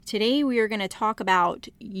Today we are going to talk about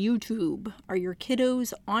YouTube. Are your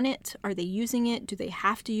kiddos on it? Are they using it? Do they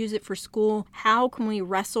have to use it for school? How can we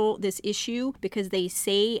wrestle this issue? Because they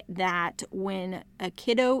say that when a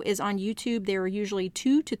kiddo is on YouTube, they're usually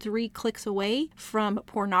 2 to 3 clicks away from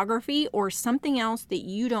pornography or something else that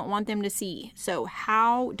you don't want them to see. So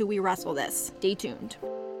how do we wrestle this? Stay tuned.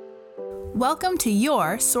 Welcome to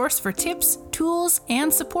your source for tips, tools,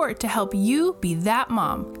 and support to help you be that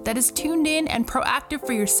mom that is tuned in and proactive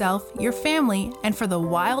for yourself, your family, and for the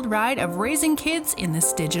wild ride of raising kids in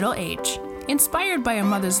this digital age. Inspired by a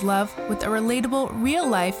mother's love with a relatable,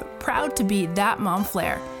 real-life, proud to be that mom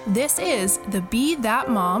flair. This is the Be That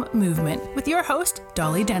Mom movement with your host,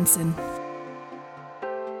 Dolly Denson.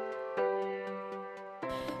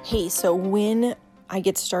 Hey, so when I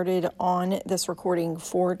get started on this recording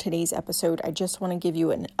for today's episode, I just want to give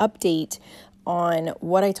you an update on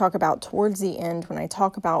what I talk about towards the end when I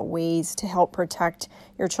talk about ways to help protect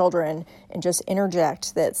your children, and just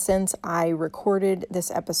interject that since I recorded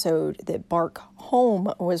this episode that Bark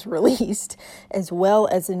Home was released, as well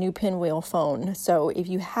as a new pinwheel phone. So if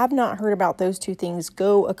you have not heard about those two things,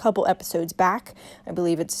 go a couple episodes back. I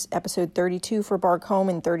believe it's episode 32 for Bark Home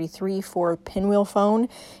and 33 for pinwheel phone,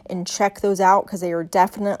 and check those out because they are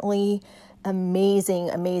definitely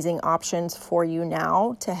amazing options for you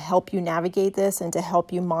now to help you navigate this and to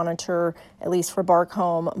help you monitor, at least for Bark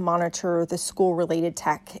Home, monitor the school related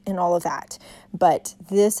tech and all of that. But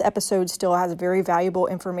this episode still has very valuable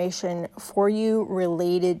information for you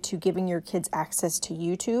related to giving your kids access to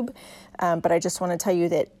YouTube. But I just want to tell you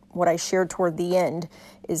that what I shared toward the end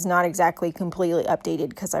is not exactly completely updated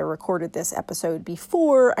because I recorded this episode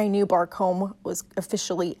before I knew Bark Home was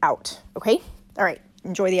officially out. Okay? All right.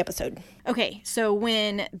 Enjoy the episode. Okay, so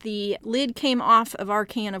when the lid came off of our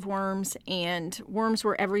can of worms and worms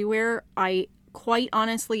were everywhere, I quite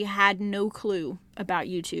honestly had no clue about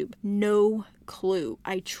YouTube. No clue.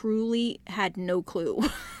 I truly had no clue.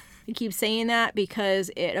 I keep saying that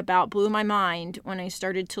because it about blew my mind when I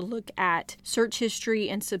started to look at search history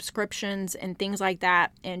and subscriptions and things like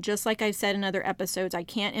that. And just like I've said in other episodes, I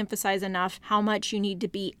can't emphasize enough how much you need to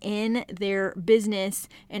be in their business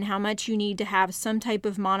and how much you need to have some type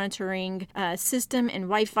of monitoring system and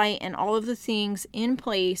Wi-Fi and all of the things in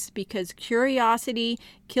place, because curiosity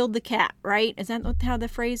killed the cat, right? Is that how the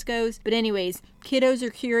phrase goes? But anyways, kiddos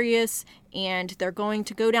are curious and they're going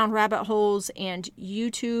to go down rabbit holes, and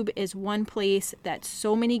YouTube is one place that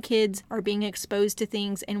so many kids are being exposed to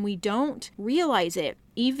things and we don't realize it.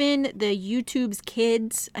 Even the YouTube's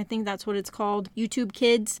Kids, I think that's what it's called, YouTube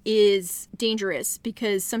Kids, is dangerous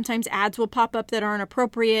because sometimes ads will pop up that aren't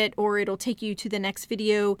appropriate, or it'll take you to the next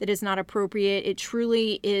video that is not appropriate. It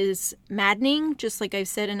truly is maddening, just like I've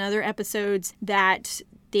said in other episodes, that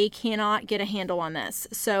they cannot get a handle on this.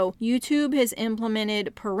 So YouTube has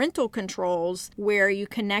implemented parental controls where you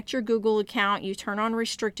connect your Google account, you turn on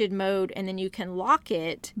restricted mode, and then you can lock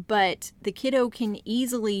it, but the kiddo can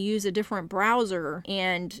easily use a different browser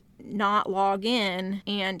and not log in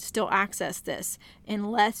and still access this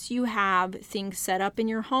unless you have things set up in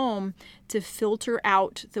your home to filter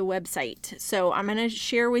out the website. So I'm going to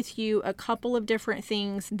share with you a couple of different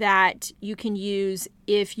things that you can use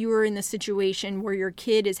if you are in the situation where your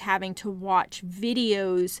kid is having to watch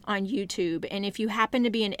videos on YouTube. And if you happen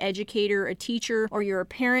to be an educator, a teacher, or you're a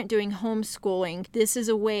parent doing homeschooling, this is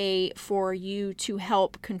a way for you to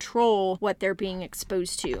help control what they're being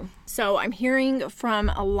exposed to. So I'm hearing from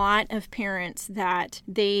a lot of parents that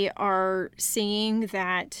they are seeing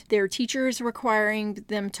that their teacher is requiring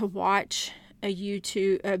them to watch a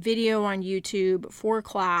video on YouTube for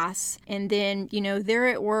class, and then they're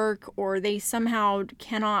at work or they somehow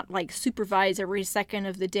cannot supervise every second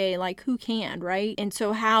of the day, like who can, right? And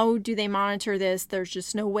so how do they monitor this? There's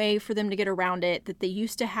just no way for them to get around it. That they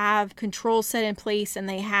used to have controls set in place and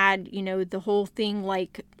they had the whole thing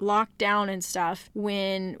locked down and stuff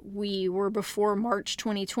when we were before March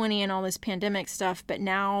 2020 and all this pandemic stuff, but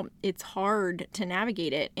now it's hard to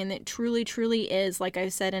navigate it. And it truly is, like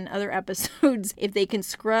I've said in other episodes, if they can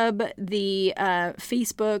scrub the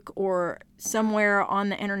Facebook or somewhere on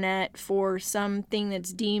the internet for something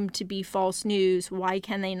that's deemed to be false news, why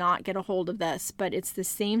can they not get a hold of this? But it's the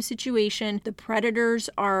same situation. The predators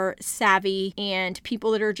are savvy, and people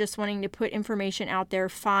that are just wanting to put information out there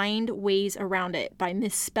find ways around it by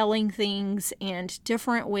misspelling things and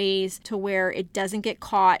different ways to where it doesn't get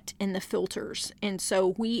caught in the filters. And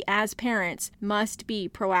so we as parents must be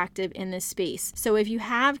proactive in this space. So if you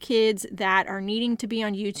have kids that are needing to be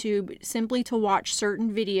on YouTube simply to watch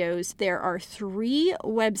certain videos, there are are 3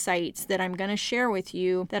 websites that I'm going to share with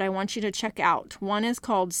you that I want you to check out. One is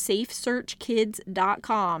called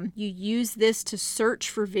safesearchkids.com. You use this to search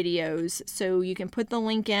for videos. So you can put the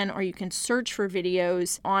link in, or you can search for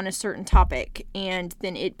videos on a certain topic, and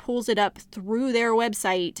then it pulls it up through their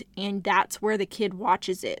website, and that's where the kid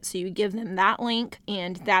watches it. So you give them that link,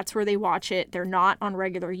 and that's where they watch it. They're not on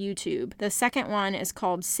regular YouTube. The second one is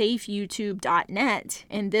called safeyoutube.net,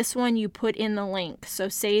 and this one you put in the link. So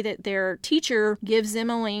say that their teacher gives them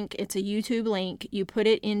a link, it's a YouTube link, you put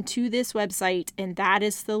it into this website, and that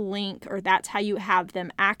is the link, or that's how you have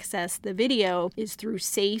them access the video, is through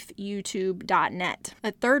safeyoutube.net.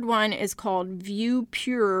 A third one is called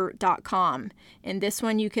viewpure.com, and this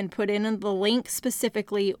one you can put in the link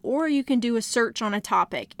specifically, or you can do a search on a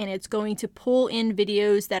topic, and it's going to pull in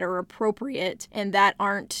videos that are appropriate and that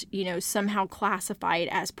aren't, somehow classified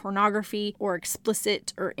as pornography or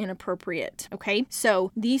explicit or inappropriate. Okay,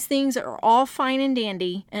 so these things are all fine and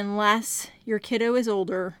dandy unless your kiddo is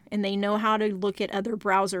older and they know how to look at other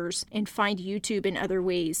browsers and find YouTube in other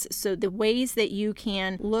ways. So the ways that you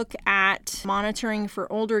can look at monitoring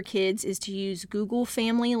for older kids is to use Google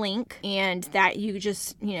Family Link, and that you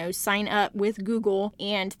just, sign up with Google,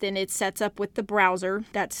 and then it sets up with the browser.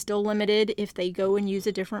 That's still limited if they go and use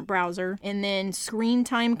a different browser. And then screen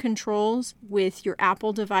time controls with your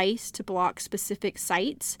Apple device to block specific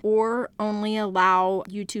sites, or only allow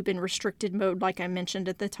YouTube in restricted mode like I mentioned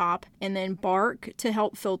at the top. And then Bark to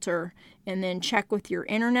help filter, and then check with your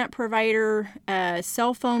internet provider,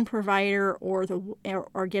 cell phone provider, or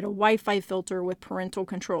get a Wi-Fi filter with parental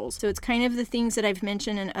controls. So it's kind of the things that I've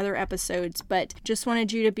mentioned in other episodes, but just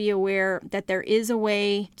wanted you to be aware that there is a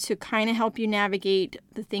way to kind of help you navigate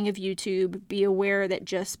the thing of YouTube. Be aware that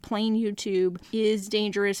just plain YouTube is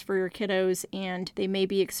dangerous for your kiddos, and they may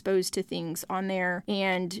be exposed to things on there,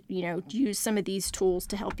 and use some of these tools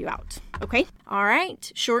to help you out. Okay? All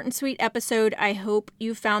right. Short and sweet episode. I hope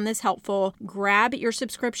you found this helpful. Grab your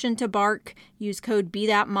subscription to Bark. Use code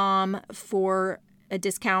BeThatMom for a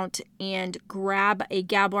discount, and grab a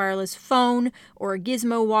Gab Wireless phone or a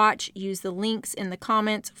Gizmo watch. Use the links in the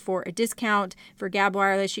comments for a discount. For Gab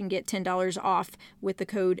Wireless, you can get $10 off with the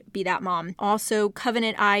code BeThatMom. Also,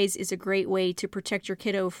 Covenant Eyes is a great way to protect your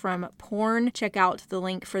kiddo from porn. Check out the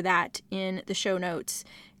link for that in the show notes.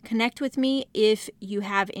 Connect with me if you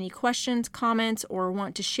have any questions, comments, or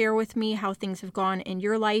want to share with me how things have gone in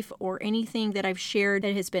your life, or anything that I've shared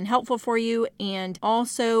that has been helpful for you. And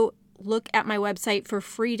also look at my website for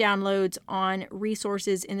free downloads on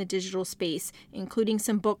resources in the digital space, including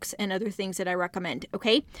some books and other things that I recommend.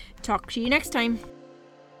 Okay? Talk to you next time.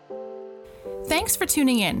 Thanks for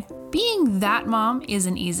tuning in. Being that mom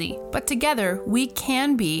isn't easy, but together we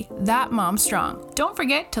can be that mom strong. Don't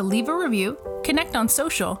forget to leave a review, connect on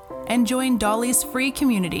social, and join Dolly's free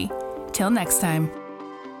community. Till next time.